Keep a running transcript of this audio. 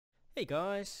Hey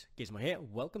guys, Gizmo here,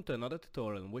 welcome to another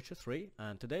tutorial in Witcher 3,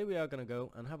 and today we are gonna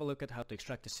go and have a look at how to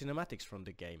extract the cinematics from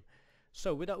the game.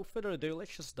 So without further ado,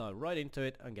 let's just dive right into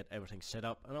it and get everything set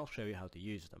up, and I'll show you how to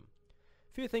use them.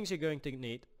 Few things you're going to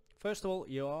need. First of all,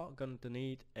 you are going to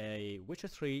need a Witcher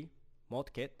 3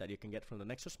 mod kit that you can get from the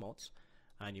Nexus mods,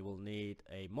 and you will need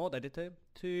a mod editor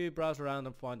to browse around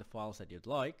and find the files that you'd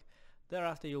like.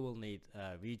 Thereafter you will need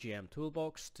a VGM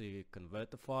toolbox to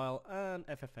convert the file, and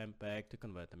FFmpeg to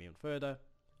convert them even further,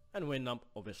 and Winamp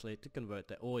obviously to convert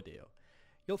the audio.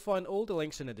 You'll find all the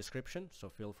links in the description, so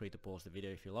feel free to pause the video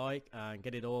if you like and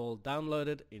get it all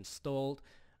downloaded, installed,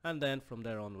 and then from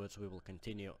there onwards we will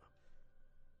continue.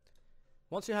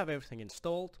 Once you have everything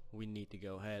installed, we need to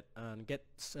go ahead and get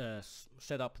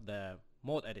set up the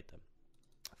mod editor.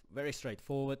 Very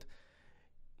straightforward.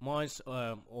 Mine's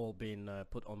all been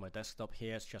put on my desktop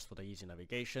here, it's just for the easy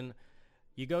navigation.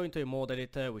 You go into a mod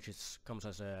editor, which comes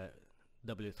as a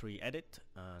W3 edit,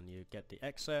 and you get the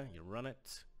exe, you run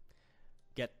it,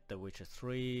 get the Witcher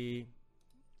 3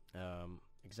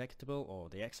 executable or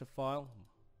the exe file.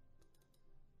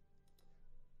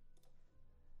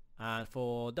 And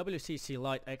for WCC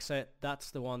Lite exe,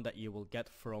 that's the one that you will get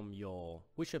from your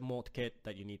Witcher mod kit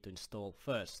that you need to install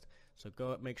first. So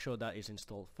go make sure that is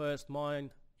installed first. Mine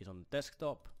is on the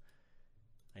desktop,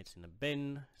 it's in a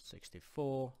bin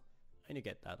 64, and you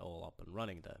get that all up and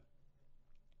running there,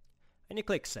 and you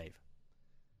click save.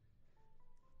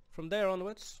 From there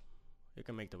onwards you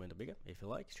can make the window bigger if you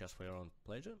like, it's just for your own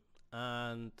pleasure,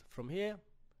 and from here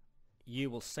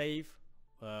you will save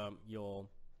your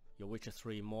Witcher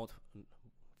 3 mod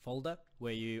folder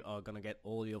where you are gonna get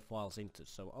all your files into.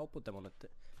 So I'll put them on the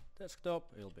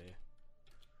desktop. It'll be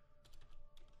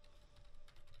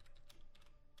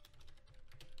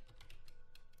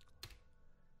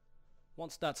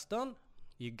once that's done,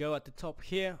 you go at the top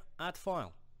here, add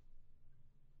file,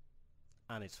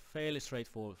 and it's fairly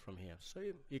straightforward from here. So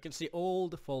you can see all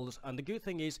the folders, and the good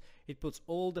thing is it puts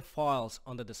all the files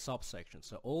under the subsection,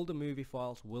 so all the movie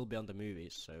files will be under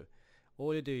movies. So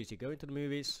all you do is you go into the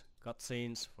movies,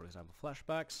 cutscenes, for example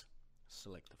flashbacks,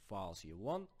 select the files you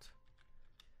want,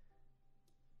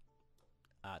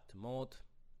 add the mod,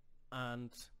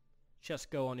 and just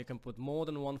go on. You can put more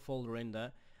than one folder in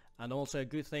there. And also a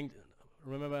good thing,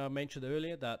 remember I mentioned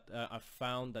earlier that I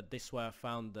found that this way I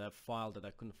found the file that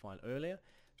I couldn't find earlier.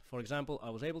 For example,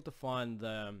 I was able to find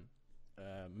the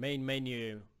main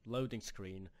menu loading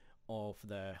screen of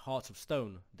the Hearts of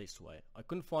Stone this way. I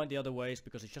couldn't find the other ways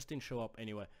because it just didn't show up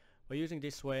anyway. By using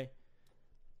this way,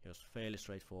 it was fairly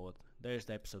straightforward. There's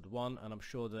the episode 1, and I'm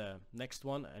sure the next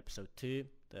one, episode 2,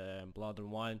 the Blood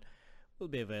and Wine, will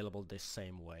be available this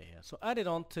same way here. So add it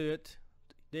onto it.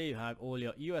 There you have all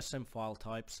your USM file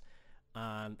types,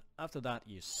 and after that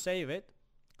you save it,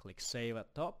 click save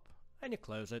at top, and you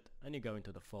close it, and you go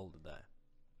into the folder there.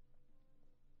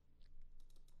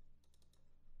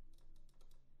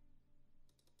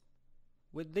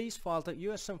 With these file type,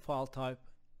 USM file type,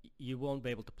 you won't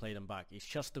be able to play them back. It's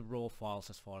just the raw files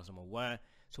as far as I'm aware.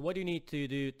 So what you need to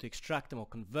do to extract them or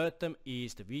convert them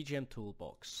is the VGM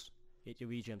toolbox. Hit your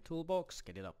VGM toolbox,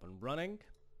 get it up and running.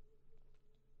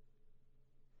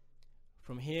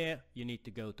 From here you need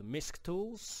to go to MISC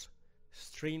tools,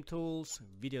 stream tools,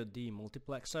 video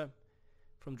demultiplexer.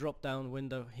 From drop down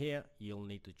window here you'll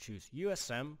need to choose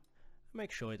USM and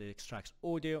make sure it extracts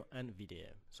audio and video.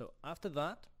 So after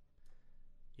that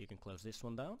you can close this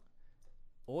one down.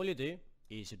 All you do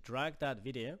is you drag that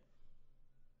video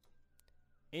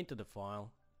into the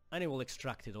file and it will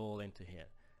extract it all into here.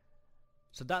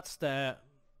 So that's the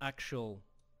actual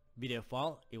video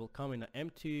file. It will come in an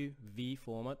M2V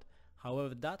format.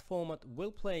 However, that format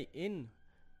will play in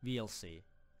VLC.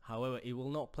 However, it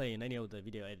will not play in any of the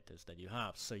video editors that you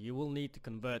have. So you will need to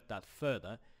convert that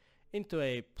further into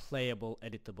a playable,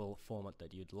 editable format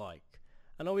that you'd like.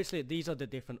 And obviously these are the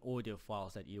different audio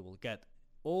files that you will get.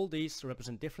 All these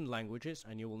represent different languages,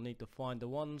 and you will need to find the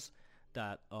ones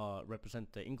that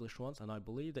represent the English ones. And I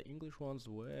believe the English ones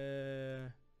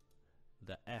were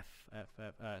the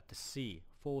the C,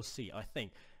 4C I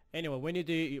think. Anyway, when you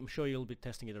do, I'm sure you'll be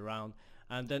testing it around,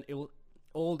 and then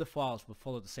all the files will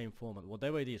follow the same format.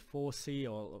 Whatever it is, 4C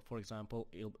or for example,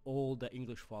 all the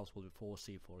English files will be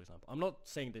 4C, for example. I'm not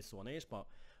saying this one is, but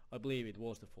I believe it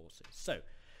was the 4C. So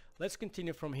let's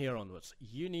continue from here onwards.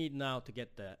 You need now to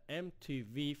get the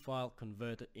M2V file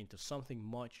converted into something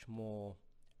much more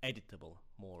editable,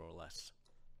 more or less.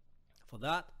 For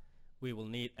that, we will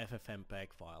need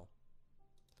FFmpeg file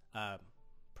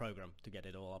program to get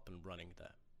it all up and running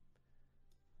there.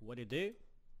 What you do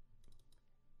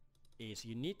is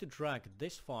you need to drag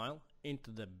this file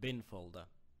into the bin folder,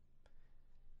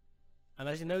 And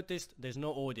as you noticed, there's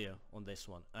no audio on this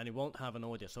one, and it won't have an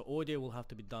audio, so audio will have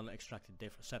to be done extracted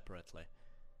separately.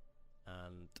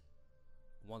 And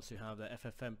once you have the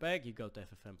FFmpeg, you go to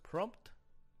FFmpeg prompt,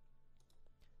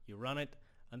 you run it,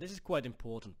 and this is quite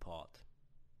important part.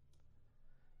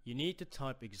 You need to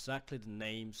type exactly the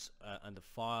names and the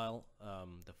file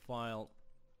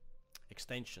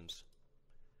extensions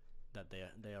that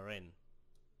they are in.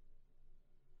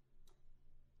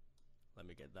 Let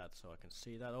me get that so I can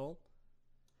see that all.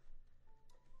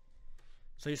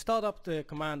 So you start up the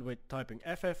command with typing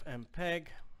ffmpeg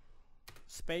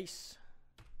space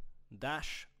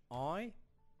 -i,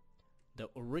 the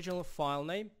original file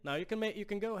name. Now you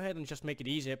can go ahead and just make it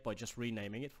easier by just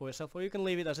renaming it for yourself, or you can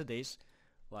leave it as it is.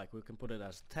 Like we can put it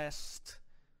as test,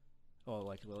 or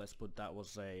like, well, let's put that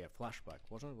was a flashback,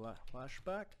 wasn't it?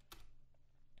 Flashback.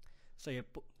 So you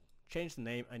change the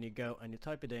name and you go and you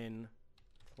type it in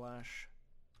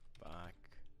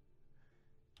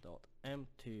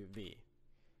flashback.m2v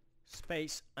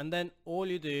space, and then all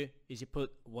you do is you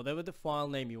put whatever the file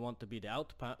name you want to be the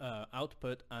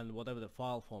output and whatever the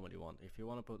file format you want. If you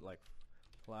want to put like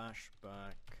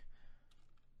flashback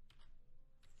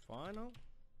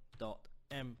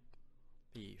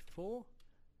final.mp4,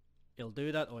 it'll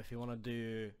do that, or if you want to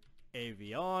do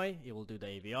AVI, it will do the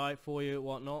AVI for you,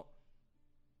 whatnot.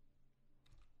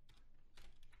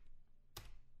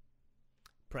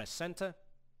 Press center,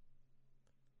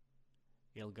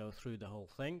 it'll go through the whole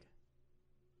thing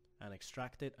and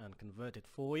extract it and convert it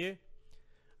for you.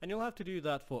 And you'll have to do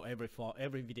that for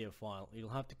every video file. You'll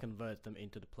have to convert them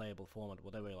into the playable format,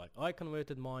 whatever you like. I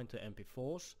converted mine to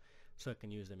MP4s so I can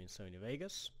use them in Sony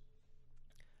Vegas.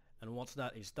 And once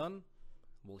that is done,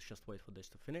 we'll just wait for this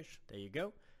to finish. There you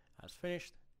go. As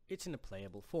finished, it's in a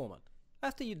playable format.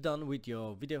 After you're done with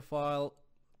your video file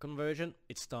conversion,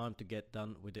 it's time to get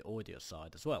done with the audio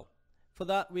side as well. For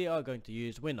that, we are going to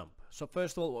use Winamp. So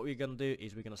first of all, what we're going to do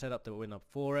is we're going to set up the Winamp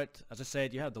for it. As I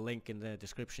said, you have the link in the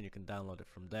description. You can download it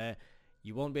from there.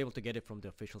 You won't be able to get it from the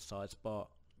official sites, but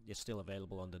it's still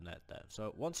available on the net there.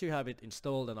 So once you have it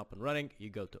installed and up and running, you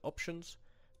go to Options,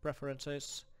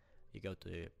 Preferences, you go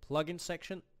to Plugin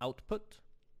section, Output,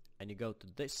 and you go to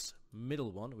this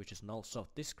middle one, which is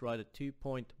Nullsoft Disk Writer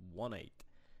 2.18.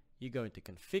 You go into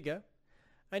Configure,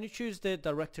 and you choose the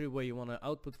directory where you want to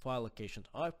output file locations.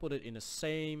 I've put it in the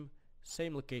same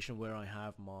location where I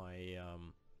have my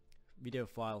video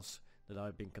files that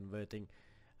I've been converting,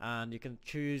 and you can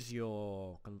choose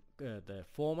your the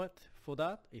format for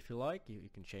that if you like. You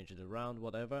can change it around,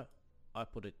 whatever. I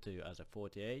put it to as a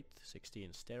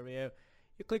 48/16 stereo.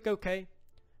 You click OK,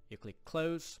 you click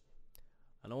Close,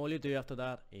 and all you do after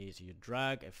that is you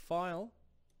drag a file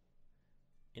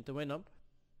into Winamp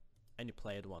and you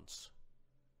play it once.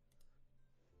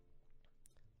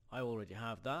 I already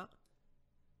have that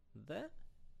there,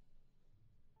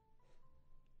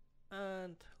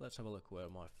 and let's have a look where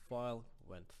my file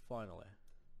went finally.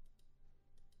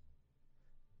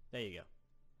 There you go.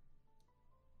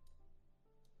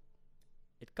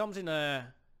 It comes in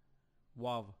a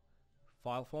WAV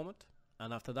file format,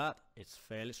 and after that it's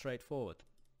fairly straightforward.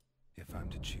 If I'm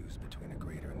to choose between a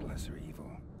greater and lesser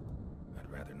evil, I'd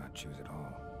rather not choose at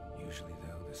all. Usually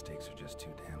though, the stakes are just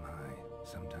too damn high.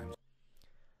 Sometimes.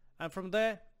 And from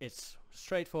there, it's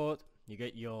straightforward. You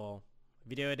get your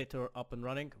video editor up and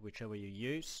running, whichever you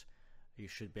use. You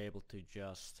should be able to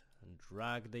just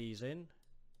drag these in.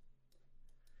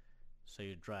 So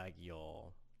you drag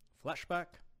your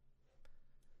flashback,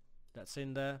 that's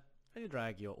in there, and you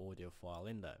drag your audio file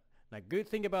in there. Now, good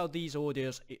thing about these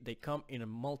audios, they come in a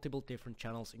multiple different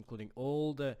channels, including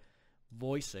all the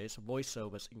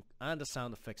voiceovers, and the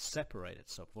sound effects separated.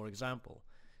 So, for example,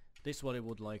 this is what it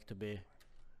would like to be.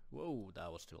 Whoa,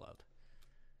 that was too loud.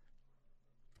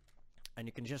 And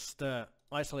you can just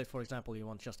isolate, for example, you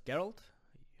want just Geralt.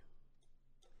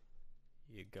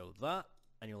 You go that,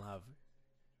 and you'll have...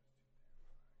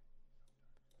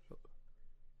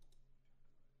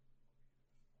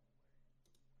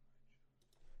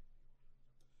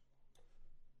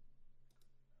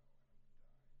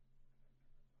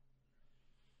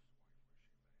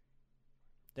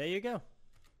 There you go.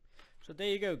 So there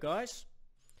you go, guys.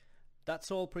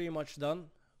 That's all pretty much done.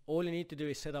 All you need to do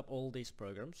is set up all these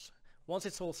programs. Once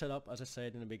it's all set up, as I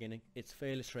said in the beginning, it's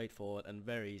fairly straightforward and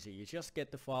very easy. You just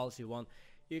get the files you want,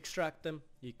 you extract them,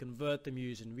 you convert them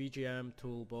using VGM,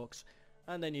 Toolbox,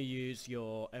 and then you use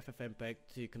your FFmpeg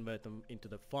to convert them into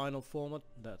the final format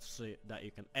that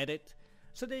you can edit.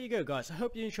 So there you go, guys. I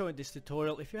hope you enjoyed this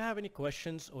tutorial. If you have any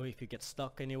questions or if you get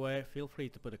stuck anywhere, feel free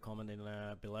to put a comment in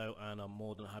below, and I'm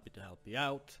more than happy to help you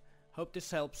out. Hope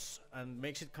this helps and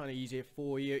makes it kind of easier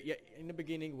for you. Yeah, in the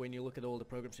beginning when you look at all the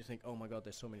programs you think, oh my god,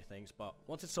 there's so many things, but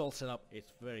once it's all set up,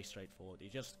 it's very straightforward. You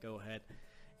just go ahead,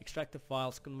 extract the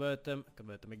files, convert them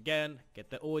again, get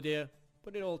the audio,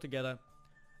 put it all together,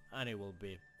 and it will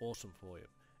be awesome for you.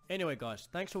 Anyway guys,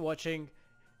 thanks for watching.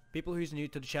 People who's new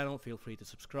to the channel, feel free to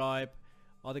subscribe.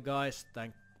 Other guys,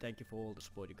 thank you for all the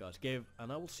support you guys give,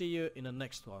 and I will see you in the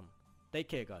next one. Take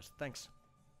care guys, thanks.